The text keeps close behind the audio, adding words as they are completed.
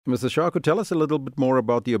Mr. Shaku, tell us a little bit more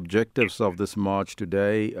about the objectives of this march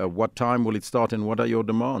today. What time will it start and what are your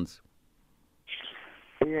demands?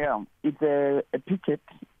 Yeah, it's a picket.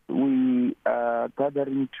 We are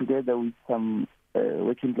gathering together with some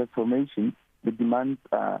working class formations. The demands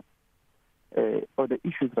are, or the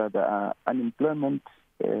issues rather, are unemployment,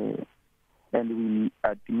 and we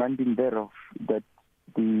are demanding thereof that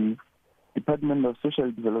the Department of Social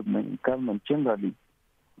Development, government generally,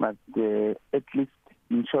 must at least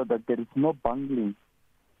ensure that there is no bungling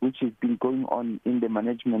which has been going on in the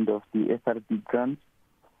management of the SRD grants.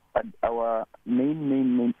 But our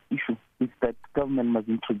main issue is that government must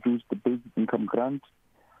introduce the basic income grant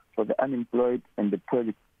for the unemployed and the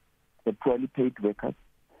poorly paid workers.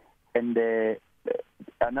 And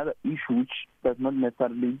another issue which does not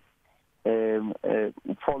necessarily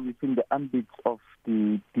fall within the ambit of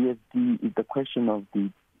the DSD is the question of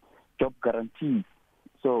the job guarantees.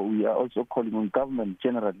 So we are also calling on government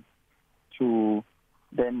generally to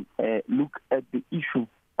then look at the issue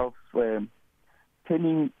of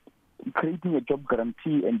creating a job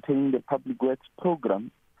guarantee and turning the public works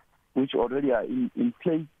program, which already are in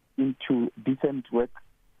place, into decent work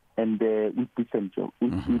and with decent job,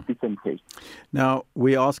 with decent pay. Now,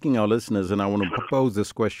 we're asking our listeners, and I want to propose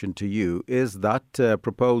this question to you, is that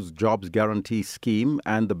proposed jobs guarantee scheme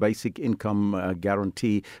and the basic income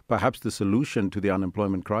guarantee perhaps the solution to the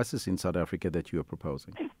unemployment crisis in South Africa that you are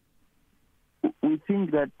proposing? We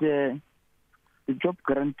think that the job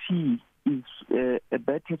guarantee is a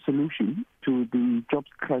better solution to the jobs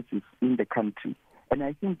crisis in the country. And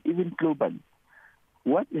I think even globally,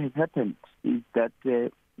 what has happened is that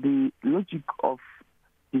the logic of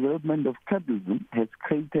development of capitalism has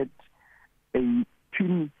created a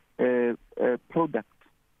twin product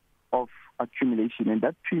of accumulation, and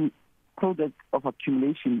that twin product of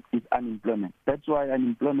accumulation is unemployment. That's why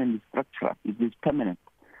unemployment is structural, it is permanent.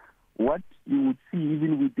 What you would see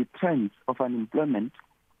even with the trends of unemployment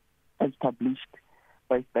as published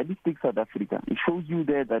by Statistics South Africa, it shows you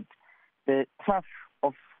there that the trough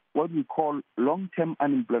of what we call long-term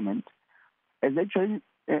unemployment has actually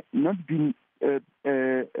not been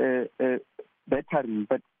bettering,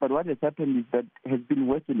 but what has happened is that has been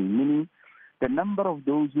worsening, meaning the number of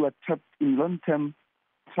those who are trapped in long-term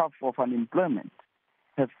trough of unemployment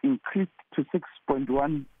have increased to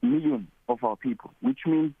 6.1 million of our people, which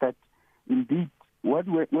means that indeed when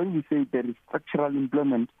we say there is structural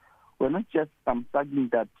employment, we're not just tackling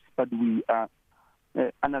that, but we are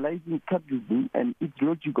analyzing capitalism and its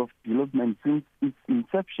logic of development since its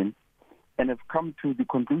inception, and have come to the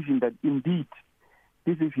conclusion that indeed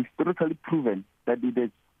this is historically proven that it has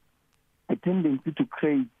a tendency to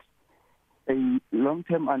create a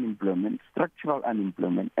long-term unemployment, structural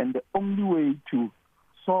unemployment, and the only way to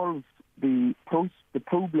solve the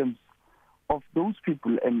problems of those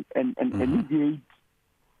people and alleviate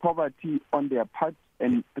poverty on their part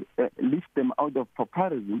and lift them out of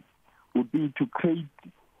pauperism would be to create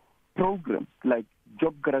programs like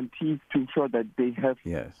job guarantees to ensure that they have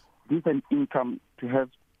decent income to have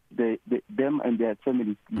them and their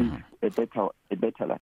families live a better life.